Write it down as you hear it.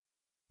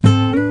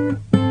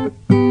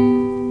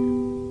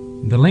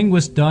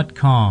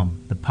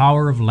TheLinguist.com, the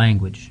power of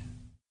language.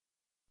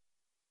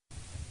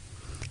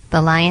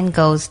 The lion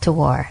goes to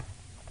war.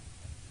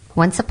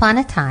 Once upon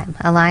a time,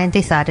 a lion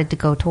decided to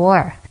go to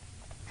war.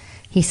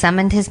 He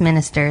summoned his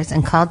ministers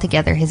and called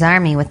together his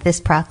army with this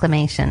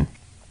proclamation.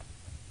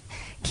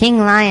 King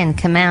Lion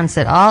commands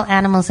that all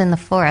animals in the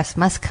forest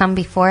must come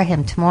before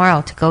him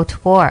tomorrow to go to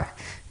war.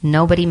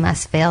 Nobody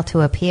must fail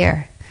to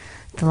appear.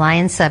 The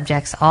lion's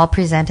subjects all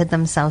presented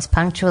themselves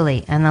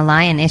punctually, and the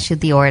lion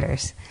issued the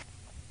orders.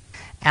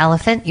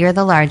 Elephant, you're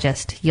the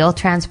largest. You'll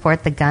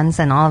transport the guns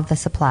and all of the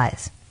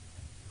supplies.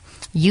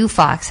 You,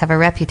 Fox, have a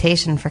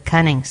reputation for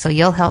cunning, so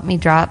you'll help me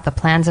draw up the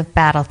plans of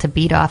battle to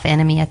beat off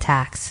enemy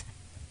attacks.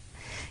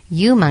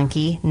 You,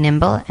 Monkey,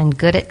 nimble and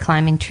good at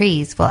climbing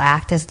trees, will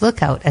act as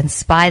lookout and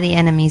spy the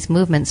enemy's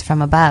movements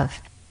from above.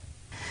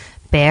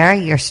 Bear,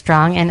 you're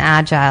strong and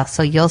agile,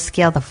 so you'll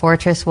scale the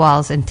fortress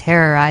walls and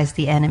terrorize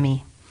the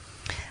enemy.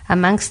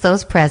 Amongst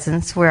those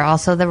present were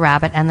also the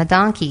rabbit and the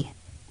donkey.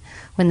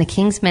 When the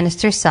king's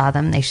ministers saw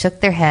them, they shook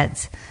their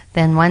heads.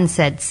 Then one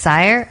said,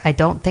 "Sire, I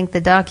don't think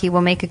the donkey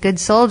will make a good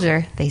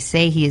soldier. They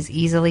say he is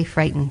easily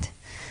frightened."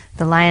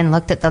 The lion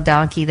looked at the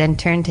donkey, then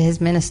turned to his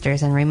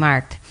ministers and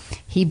remarked,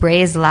 "He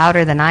brays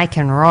louder than I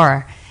can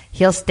roar.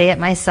 He'll stay at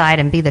my side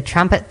and be the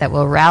trumpet that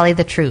will rally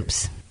the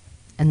troops."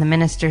 And the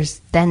ministers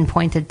then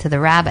pointed to the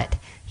rabbit.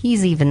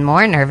 "He's even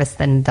more nervous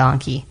than the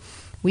donkey.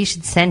 We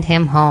should send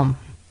him home."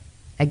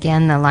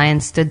 Again the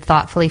lion stood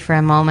thoughtfully for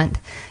a moment.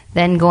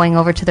 Then going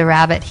over to the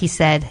rabbit, he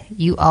said,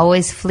 "You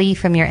always flee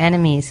from your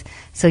enemies,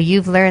 so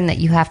you've learned that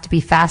you have to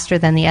be faster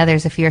than the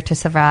others if you're to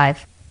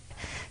survive.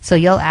 So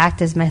you'll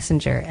act as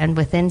messenger, and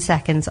within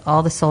seconds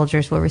all the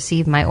soldiers will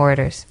receive my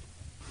orders."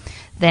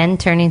 Then,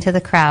 turning to the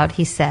crowd,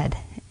 he said,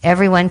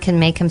 "Everyone can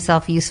make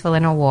himself useful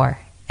in a war.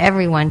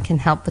 Everyone can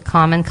help the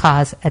common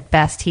cause at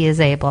best he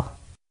is able."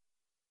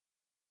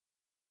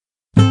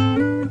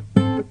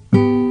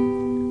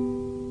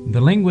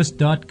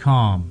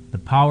 TheLinguist.com, the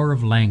power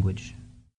of language.